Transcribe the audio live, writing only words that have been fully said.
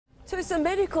To some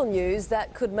medical news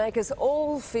that could make us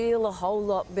all feel a whole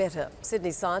lot better.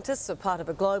 Sydney scientists are part of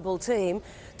a global team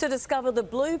to discover the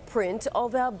blueprint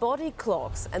of our body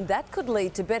clocks, and that could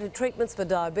lead to better treatments for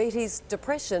diabetes,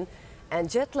 depression and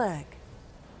jet lag.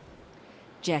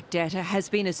 Jack Datter has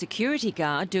been a security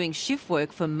guard doing shift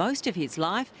work for most of his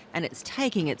life, and it's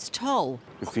taking its toll.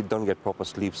 If you don't get proper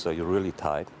sleep, so you're really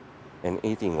tired, and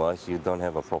eating-wise, you don't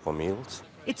have a proper meals.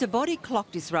 It's a body clock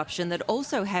disruption that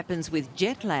also happens with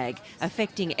jet lag,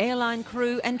 affecting airline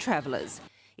crew and travellers.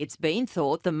 It's been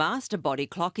thought the master body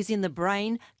clock is in the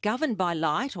brain, governed by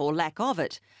light or lack of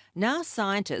it. Now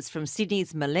scientists from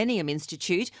Sydney's Millennium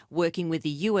Institute, working with the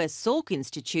US Salk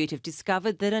Institute, have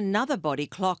discovered that another body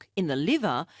clock in the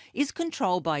liver is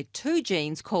controlled by two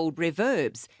genes called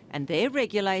reverbs, and they're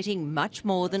regulating much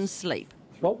more than sleep.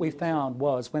 What we found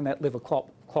was when that liver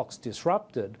clock's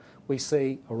disrupted, we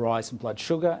see a rise in blood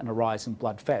sugar and a rise in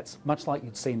blood fats, much like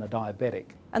you'd see in a diabetic.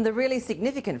 And the really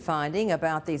significant finding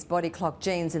about these body clock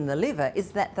genes in the liver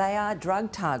is that they are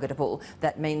drug targetable.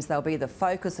 That means they'll be the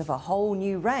focus of a whole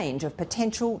new range of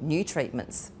potential new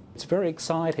treatments. It's very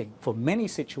exciting for many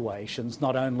situations,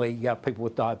 not only people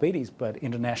with diabetes, but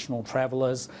international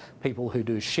travellers, people who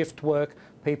do shift work,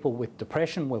 people with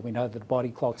depression, where we know that the body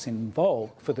clock's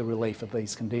involved for the relief of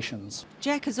these conditions.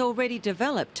 Jack has already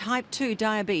developed type 2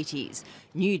 diabetes.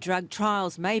 New drug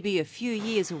trials may be a few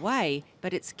years away,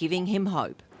 but it's giving him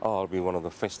hope. Oh, I'll be one of the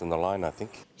first in the line, I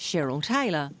think. Cheryl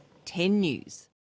Taylor, 10 News.